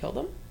instead of kill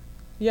them?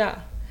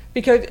 Yeah,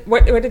 because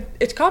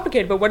it's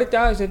complicated, but what it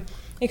does is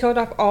it kills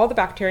off all the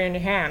bacteria in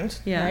your hands,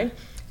 right?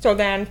 So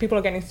then people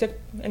are getting sick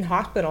in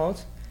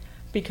hospitals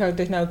because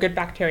there's no good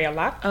bacteria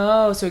left.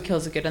 Oh, so it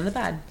kills the good and the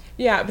bad.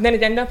 Yeah, but then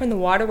it ends up in the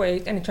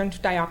waterways and it turns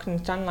to dioxin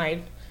in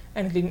sunlight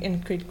and it's leading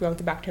increased growth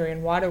of bacteria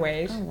in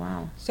waterways. Oh,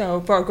 wow.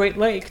 So for a Great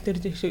Lakes,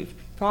 there's a huge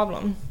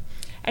problem.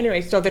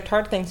 Anyway, so the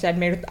Tarte thing said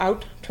made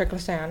without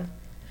triclosan.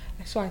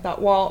 So I thought,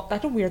 well,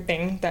 that's a weird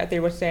thing that they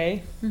would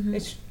say.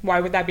 It's, why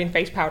would that be in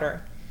face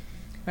powder?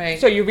 Right.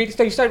 So you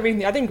start reading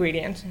the other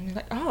ingredients and you're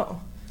like, oh.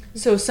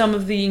 So some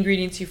of the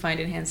ingredients you find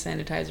in hand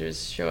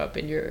sanitizers show up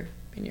in your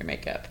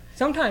makeup.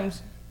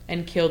 Sometimes.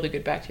 And kill the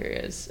good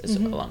bacteria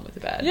along with the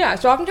bad. Yeah,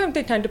 so oftentimes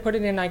they tend to put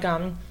it in like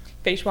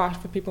face wash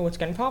for people with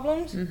skin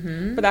problems.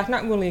 But that's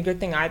not really a good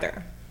thing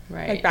either.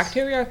 Right. Like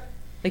bacteria.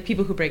 Like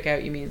people who break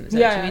out, you mean? Is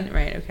that what you mean?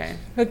 Right, okay.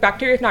 Like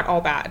bacteria is not all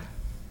bad.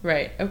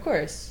 Right, of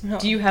course. No.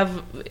 Do you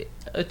have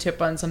a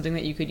tip on something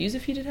that you could use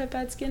if you did have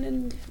bad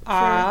skin?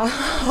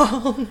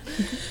 I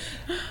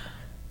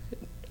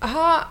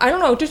don't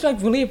know, just like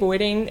really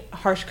avoiding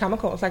harsh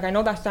chemicals. Like I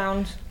know that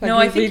sounds like no,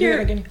 I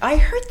think I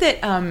heard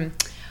that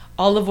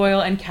olive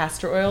oil and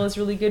castor oil is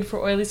really good for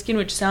oily skin,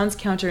 which sounds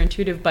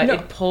counterintuitive, but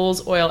it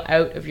pulls oil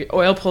out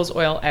of pulls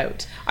oil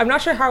out. I'm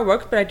not sure how it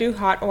works, but I do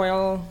hot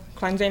oil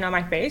cleansing on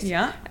my face.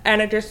 Yeah.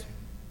 And it just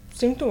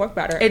seems to work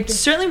better. It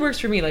certainly works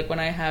for me, like when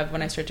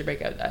I start to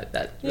break out,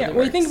 that really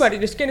when you think about it,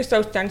 your skin is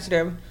so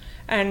sensitive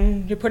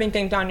and you're putting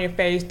things on your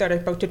face that are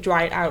supposed to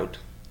dry it out.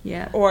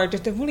 Yeah. Or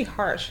just really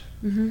harsh.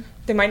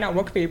 They might not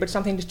work for you, but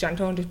something just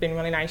gentle and just being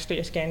really nice to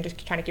your skin,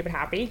 just trying to keep it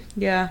happy.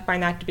 Yeah. I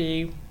find that to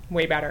be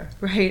way better.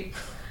 Right.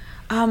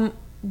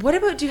 What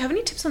about, do you have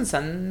any tips on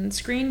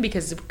sunscreen?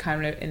 Because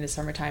kind of in the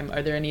summertime,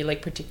 are there any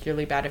like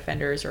particularly bad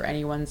offenders or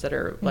any ones that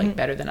are like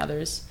better than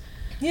others?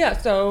 Yeah,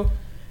 so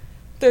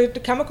the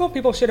chemical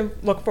people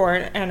should look for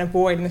and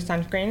avoid in the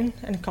sunscreen,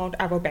 and it's called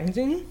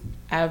avrobenzene.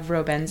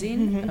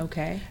 Avrobenzene?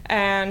 Okay.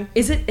 And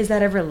is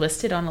that ever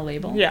listed on a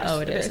label? Yes. Oh,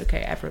 it is.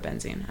 Okay,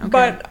 avrobenzene. Okay.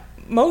 But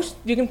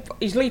you can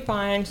easily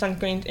find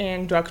sunscreens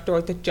in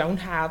drugstores that don't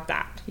have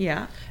that.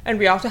 Yeah. And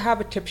we also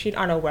have a tip sheet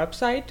on our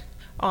website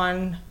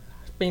on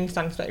being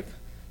sun safe.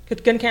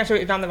 Because skin cancer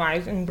is on the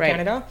rise in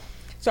Canada.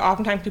 So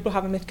oftentimes people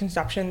have a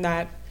misconception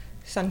that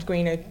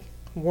sunscreen is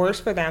worse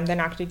for them than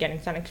actually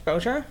getting sun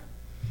exposure.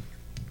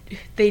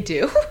 They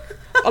do?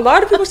 A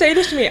lot of people say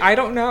this to me. I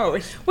don't know.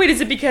 Wait,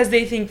 is it because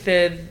they think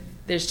that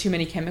there's too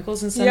many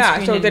chemicals in sunscreen?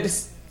 Yeah, so that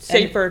it's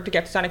safer to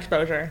get sun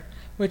exposure,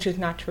 which is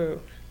not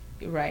true.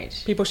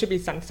 Right. People should be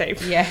sun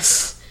safe.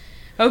 Yes.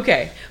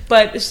 Okay,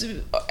 but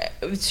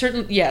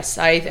certainly, yes,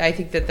 I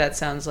think that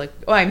sounds like.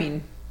 Well, I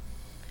mean,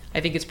 I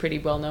think it's pretty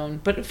well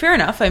known, but fair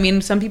enough. I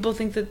mean, some people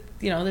think that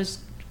there's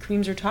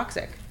creams are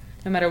toxic,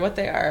 no matter what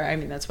they are. I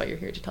mean, that's why you're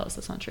here to tell us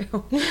that's not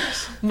true.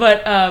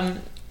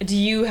 But do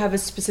you have a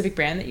specific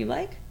brand that you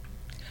like?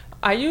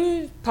 I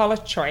use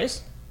Paula's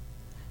Choice.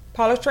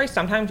 Paula's Choice.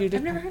 Sometimes you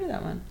I've never heard of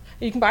that one.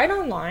 You can buy it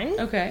online.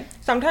 Okay.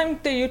 Sometimes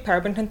they use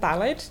parabens and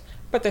phthalates,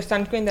 but the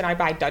sunscreen that I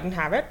buy doesn't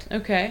have it.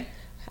 Okay.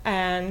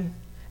 And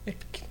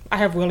I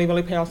have really,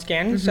 really pale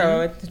skin,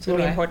 so it's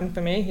really important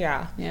for me.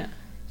 Yeah. Yeah.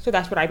 So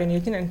that's what I've been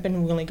using, and it's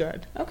been really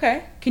good.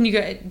 Okay. Can you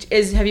go?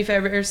 Have you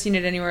ever seen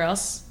it anywhere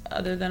else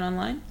other than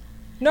online?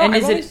 No. And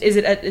is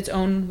it at its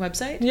own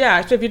website?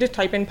 Yeah. So if you just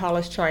type in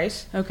Paula's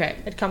Choice, okay,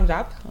 it comes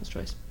up. Paula's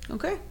Choice.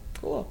 Okay.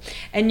 Cool.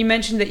 And you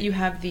mentioned that you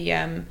have the.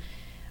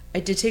 I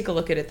did take a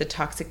look at it. The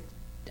toxic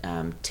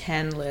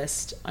 10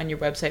 list on your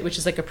website, which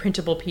is like a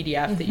printable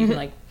PDF that you can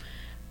like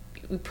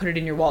put it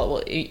in your wallet.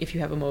 Well, if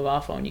you have a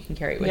mobile phone, you can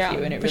carry it with you,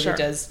 and it really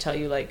does tell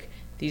you like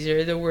these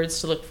are the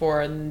words to look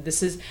for, and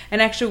this is.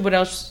 And actually, what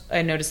else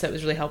I noticed that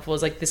was really helpful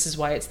is like this is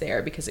why it's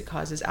there, because it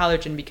causes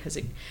allergens,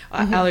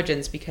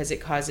 because it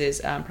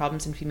causes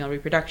problems in female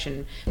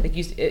reproduction. Like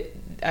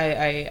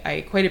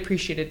I quite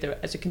appreciated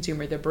as a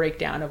consumer the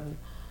breakdown of.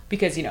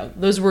 Because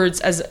those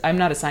words, as I'm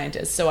not a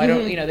scientist, so I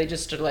don't. They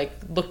just like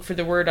look for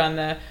the word on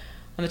the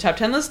top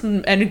 10 list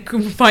and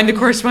find the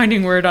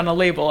corresponding word on a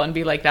label and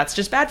be like, that's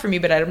just bad for me,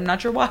 but I'm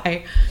not sure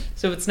why.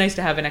 So it's nice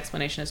to have an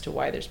explanation as to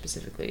why they're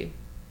specifically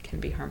can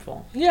be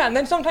harmful. Yeah, and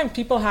then sometimes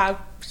people have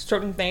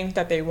certain things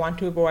that they want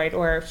to avoid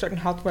or certain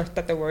health risks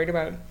that they're worried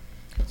about.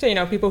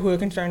 So people who are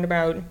concerned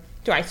about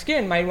dry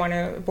skin might want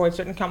to avoid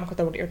certain chemicals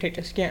that would irritate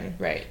their skin.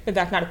 Right. If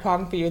that's not a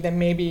problem for you, then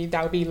maybe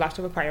that would be less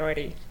of a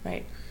priority.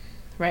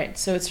 Right.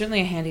 So it's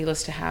certainly a handy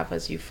list to have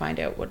as you find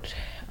out what,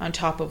 on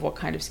top of what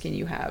kind of skin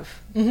you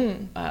have.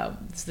 So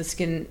the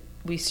skin,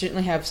 we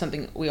certainly have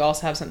something, we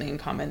also have something in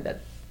common that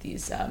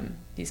these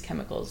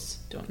chemicals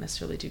don't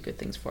necessarily do good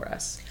things for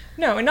us.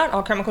 No, and not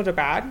all chemicals are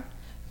bad,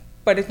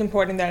 but it's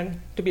important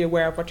then to be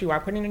aware of what you are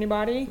putting in your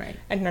body, right,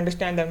 and to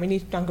understand that we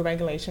need stronger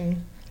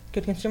regulation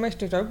because consumers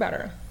deserve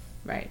better.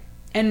 Right.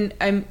 And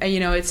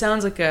it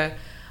sounds like an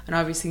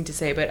obvious thing to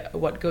say, but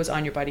what goes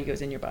on your body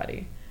goes in your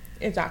body.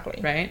 Exactly.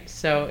 Right?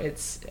 So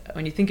it's,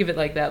 when you think of it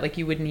like that, like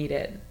you would need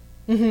it.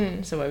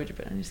 So why would you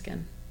put it on your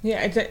skin?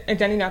 Yeah, it's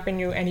ending up in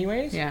you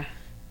anyways. Yeah.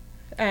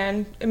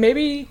 And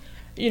maybe,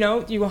 you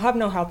will have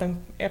no health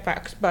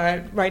effects,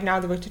 but right now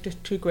the risks are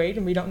just too great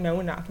and we don't know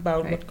enough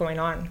about what's going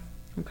on.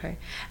 Okay.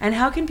 And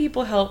how can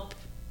people help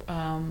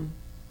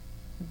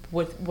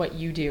with what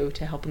you do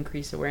to help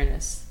increase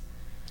awareness?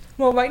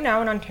 Well, right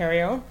now in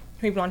Ontario,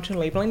 we've launched a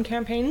labeling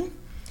campaign.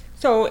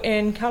 So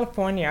in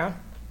California,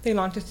 they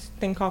launched this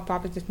thing called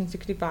Proposition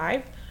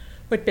 65,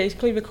 which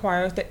basically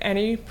requires that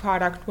any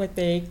product with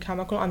a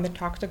chemical on the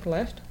toxic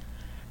list,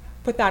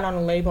 put that on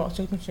a label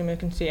so the consumer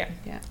can see it.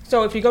 Yeah.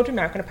 So if you go to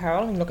American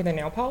Apparel and look at the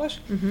nail polish,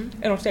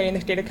 it'll say in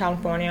the state of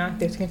California,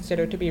 this is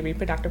considered to be a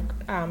reproductive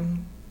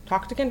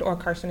toxicant or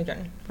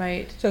carcinogen.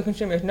 Right. So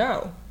consumers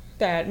know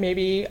that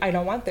maybe I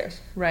don't want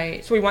this.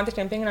 Right. So we want the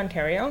same thing in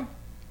Ontario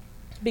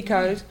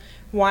because,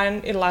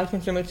 one, it allows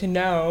consumers to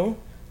know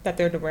that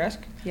they're at risk.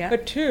 Yeah.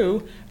 But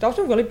two, it's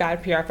also really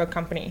bad PR for a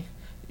company.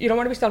 You don't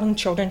want to be selling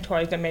children's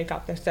toys that make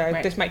up this.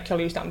 This might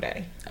kill you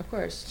someday. Of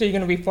course. So you're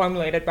going to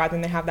reformulate it rather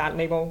than have that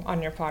label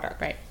on your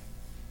product.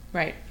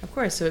 Right. Of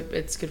course. So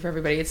it's good for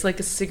everybody. It's like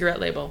a cigarette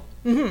label.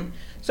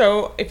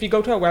 So if you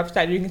go to our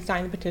website, you can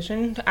sign the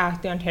petition to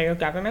ask the Ontario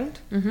government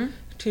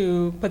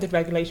to put this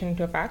regulation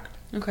into effect.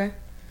 Okay.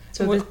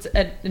 So it's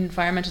at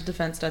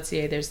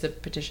environmentaldefense.ca. There's the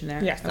petition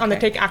there. Yes, on the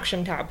Take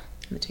Action tab.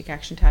 On the Take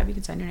Action tab, you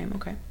can sign your name.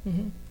 Okay.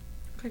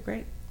 Okay,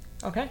 great.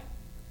 Okay.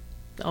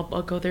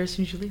 I'll go there as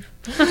soon as you leave.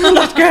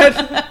 That's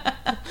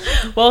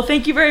good. Well,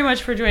 thank you very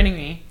much for joining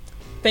me.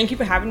 Thank you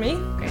for having me.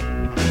 Great.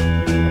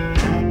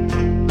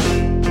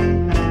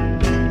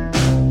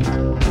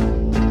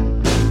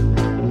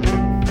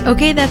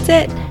 Okay, that's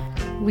it.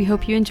 We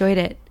hope you enjoyed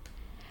it.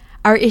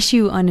 Our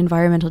issue on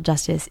environmental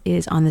justice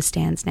is on the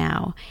stands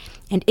now,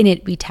 and in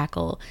it we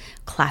tackle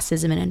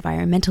classism and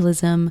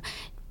environmentalism,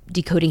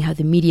 decoding how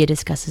the media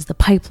discusses the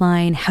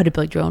pipeline, how to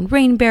build your own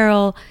rain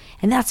barrel,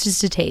 and that's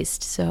just a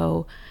taste.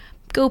 So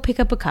go pick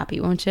up a copy,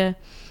 won't you?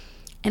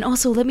 And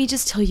also, let me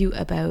just tell you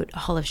about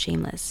Hall of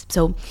Shameless.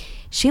 So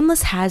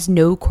Shameless has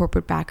no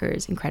corporate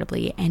backers,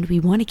 incredibly, and we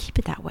want to keep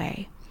it that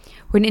way.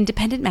 We're an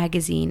independent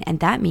magazine, and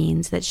that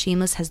means that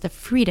Shameless has the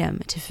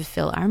freedom to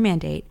fulfill our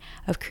mandate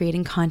of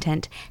creating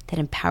content that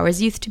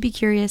empowers youth to be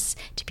curious,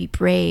 to be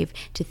brave,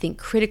 to think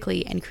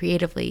critically and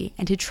creatively,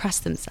 and to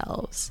trust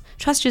themselves.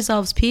 Trust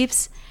yourselves,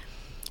 peeps.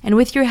 And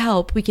with your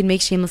help, we can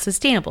make Shameless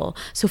sustainable.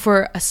 So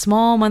for a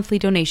small monthly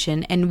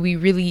donation, and we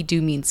really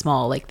do mean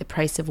small, like the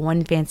price of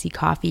one fancy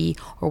coffee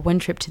or one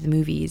trip to the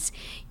movies,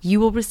 you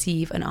will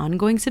receive an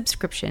ongoing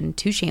subscription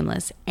to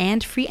Shameless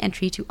and free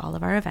entry to all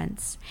of our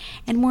events.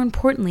 And more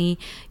importantly,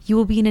 you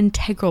will be an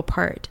integral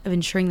part of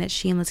ensuring that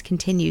Shameless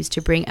continues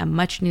to bring a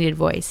much needed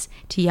voice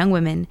to young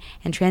women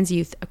and trans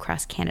youth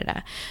across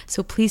Canada.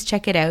 So please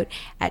check it out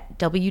at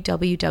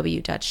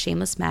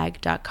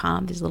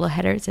www.shamelessmag.com. There's a little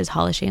header, it says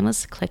Holla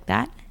Shameless. Click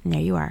that, and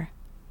there you are.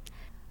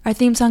 Our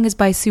theme song is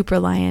by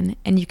Superlion,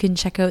 and you can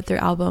check out their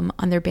album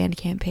on their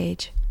Bandcamp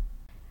page.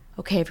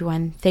 Okay,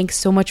 everyone, thanks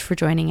so much for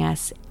joining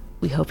us.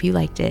 We hope you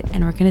liked it,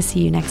 and we're going to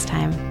see you next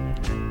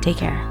time. Take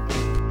care.